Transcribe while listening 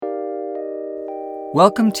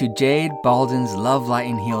Welcome to Jade Balden's Love, Light,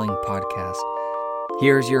 and Healing podcast.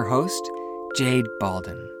 Here's your host, Jade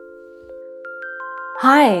Balden.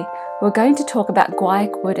 Hi, we're going to talk about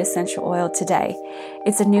Guaiacwood essential oil today.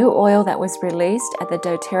 It's a new oil that was released at the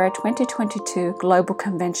doTERRA 2022 Global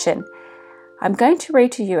Convention. I'm going to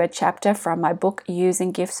read to you a chapter from my book,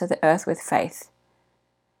 Using Gifts of the Earth with Faith.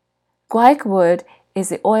 Guaiacwood is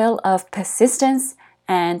the oil of persistence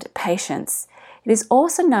and patience. It is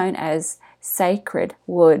also known as sacred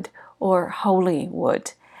wood or holy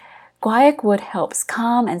wood. Guaiacwood helps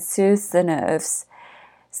calm and soothe the nerves,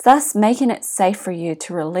 thus making it safe for you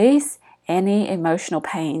to release any emotional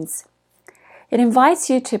pains. It invites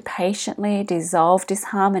you to patiently dissolve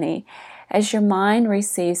disharmony as your mind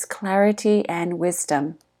receives clarity and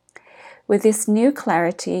wisdom. With this new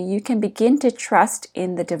clarity, you can begin to trust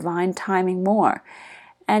in the divine timing more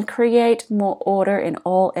and create more order in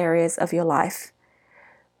all areas of your life.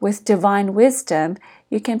 With divine wisdom,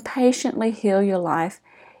 you can patiently heal your life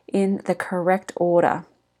in the correct order.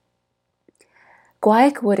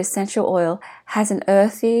 Guaiacwood essential oil has an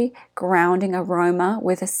earthy, grounding aroma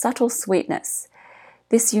with a subtle sweetness.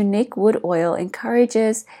 This unique wood oil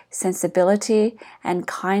encourages sensibility and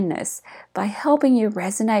kindness by helping you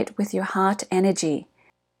resonate with your heart energy.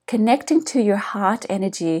 Connecting to your heart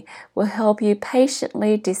energy will help you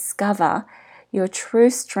patiently discover your true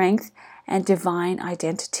strength and divine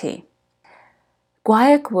identity.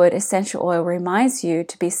 Guaiacwood essential oil reminds you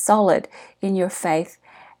to be solid in your faith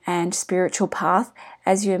and spiritual path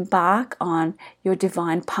as you embark on your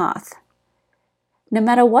divine path. No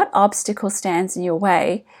matter what obstacle stands in your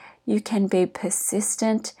way, you can be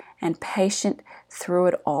persistent and patient through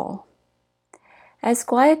it all. As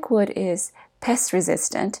Guaiacwood is pest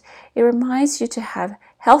resistant, it reminds you to have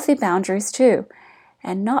healthy boundaries too,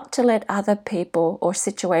 and not to let other people or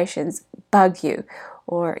situations bug you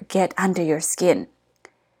or get under your skin.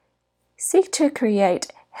 Seek to create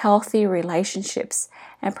healthy relationships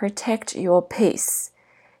and protect your peace.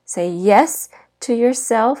 Say yes to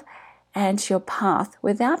yourself and your path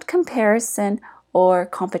without comparison or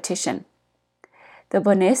competition. The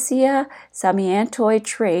Bonesia sarmientoi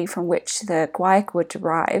tree from which the Guaiacwood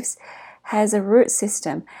derives has a root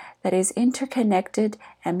system that is interconnected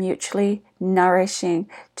and mutually nourishing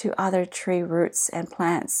to other tree roots and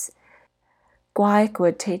plants.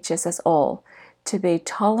 Guaiacwood teaches us all to be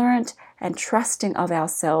tolerant and trusting of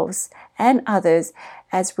ourselves and others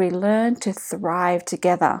as we learn to thrive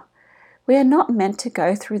together. We are not meant to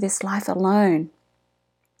go through this life alone.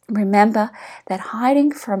 Remember that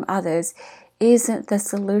hiding from others isn't the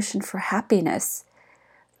solution for happiness.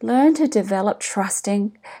 Learn to develop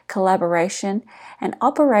trusting, collaboration, and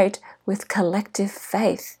operate with collective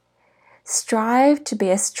faith. Strive to be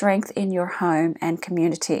a strength in your home and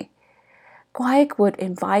community. Guaiacwood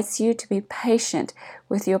invites you to be patient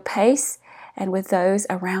with your pace and with those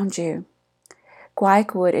around you.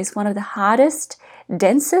 Guaiacwood is one of the hardest,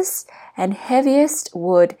 densest, and heaviest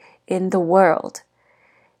wood in the world.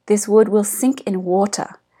 This wood will sink in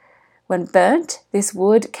water. When burnt, this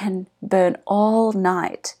wood can burn all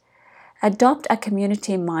night. Adopt a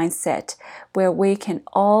community mindset where we can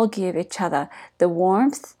all give each other the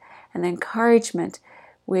warmth and encouragement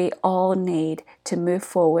we all need to move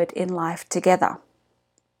forward in life together.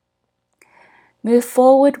 Move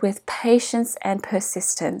forward with patience and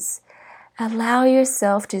persistence. Allow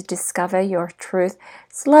yourself to discover your truth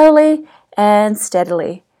slowly and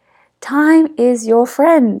steadily. Time is your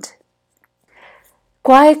friend.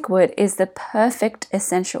 Guaiacwood is the perfect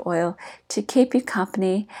essential oil to keep you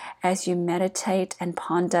company as you meditate and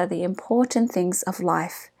ponder the important things of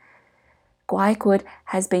life. Guaiacwood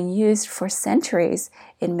has been used for centuries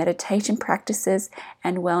in meditation practices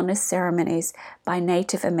and wellness ceremonies by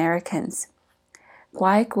Native Americans.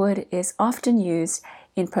 Guaiacwood is often used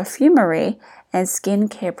in perfumery and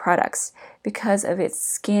skincare products because of its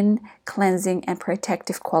skin cleansing and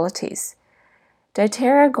protective qualities.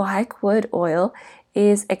 doTERRA Guaiacwood oil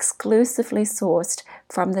is exclusively sourced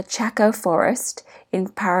from the Chaco forest in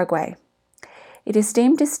Paraguay. It is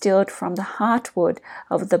steam distilled from the heartwood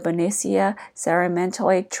of the Bonesia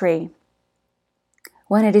sarmientoi tree.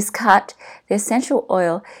 When it is cut, the essential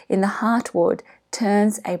oil in the heartwood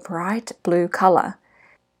turns a bright blue color.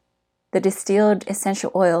 The distilled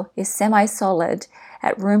essential oil is semi-solid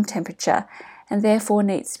at room temperature and therefore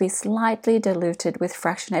needs to be slightly diluted with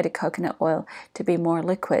fractionated coconut oil to be more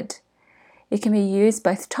liquid. It can be used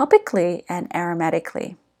both topically and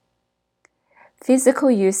aromatically.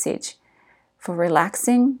 Physical usage for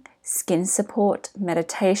relaxing, skin support,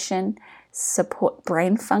 meditation, support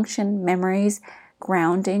brain function, memories,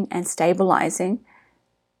 grounding and stabilizing,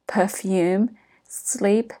 perfume,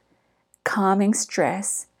 sleep, calming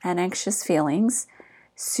stress and anxious feelings,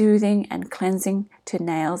 soothing and cleansing to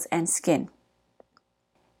nails and skin.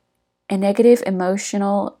 A negative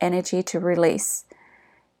emotional energy to release.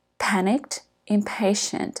 Panicked,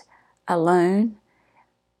 impatient, alone,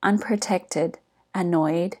 unprotected,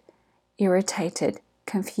 annoyed, irritated,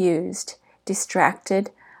 confused, distracted,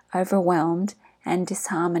 overwhelmed, and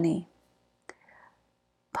disharmony.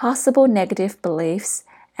 Possible negative beliefs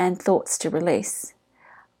and thoughts to release.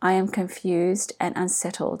 I am confused and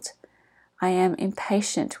unsettled. I am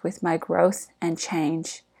impatient with my growth and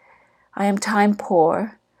change. I am time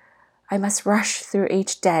poor. I must rush through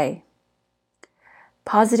each day.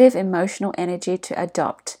 Positive emotional energy to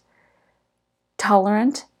adopt.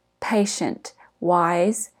 Tolerant, patient,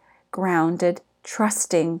 wise, grounded,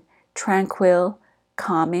 trusting, tranquil,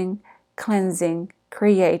 calming, cleansing,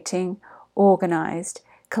 creating, organized,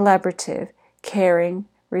 collaborative, caring,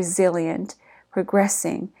 resilient,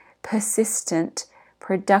 progressing, persistent,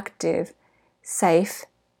 productive, safe,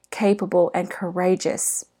 capable, and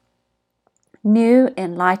courageous. New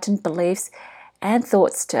enlightened beliefs and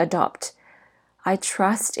thoughts to adopt. I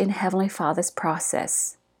trust in Heavenly Father's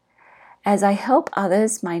process. As I help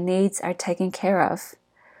others, my needs are taken care of.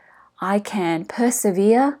 I can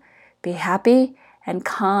persevere, be happy, and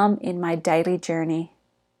calm in my daily journey.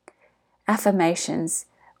 Affirmations,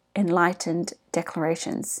 enlightened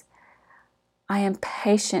declarations. I am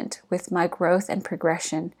patient with my growth and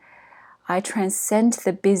progression. I transcend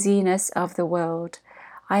the busyness of the world.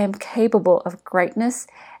 I am capable of greatness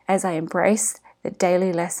as I embrace the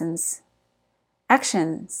daily lessons.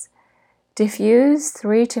 Actions. Diffuse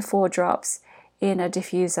 3 to 4 drops in a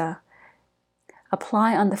diffuser.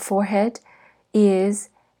 Apply on the forehead, ears,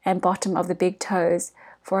 and bottom of the big toes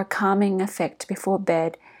for a calming effect before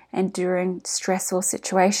bed and during stressful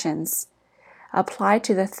situations. Apply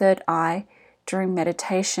to the third eye during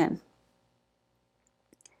meditation.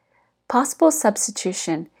 Possible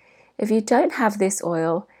substitution. If you don't have this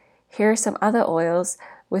oil, here are some other oils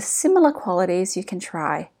with similar qualities you can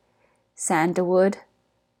try. Sandalwood,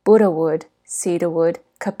 Buddhawood, cedarwood,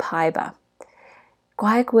 copaiba.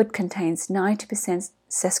 Guaiacwood contains 90%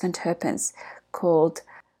 sesquiterpenes called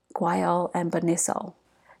guaiol and bonisol.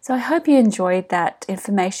 So I hope you enjoyed that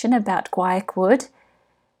information about guaiacwood.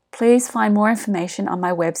 Please find more information on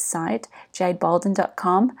my website,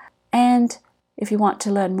 jadebolden.com. And if you want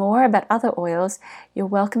to learn more about other oils, you're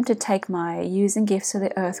welcome to take my Using Gifts of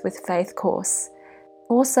the Earth with Faith course,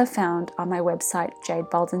 also found on my website,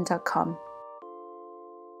 jadebolden.com.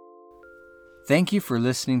 Thank you for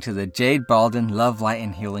listening to the Jade Bolden Love, Light,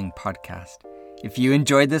 and Healing podcast. If you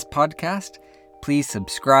enjoyed this podcast, please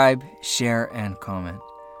subscribe, share, and comment.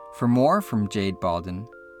 For more from Jade Bolden,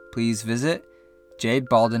 please visit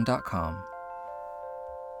jadebolden.com.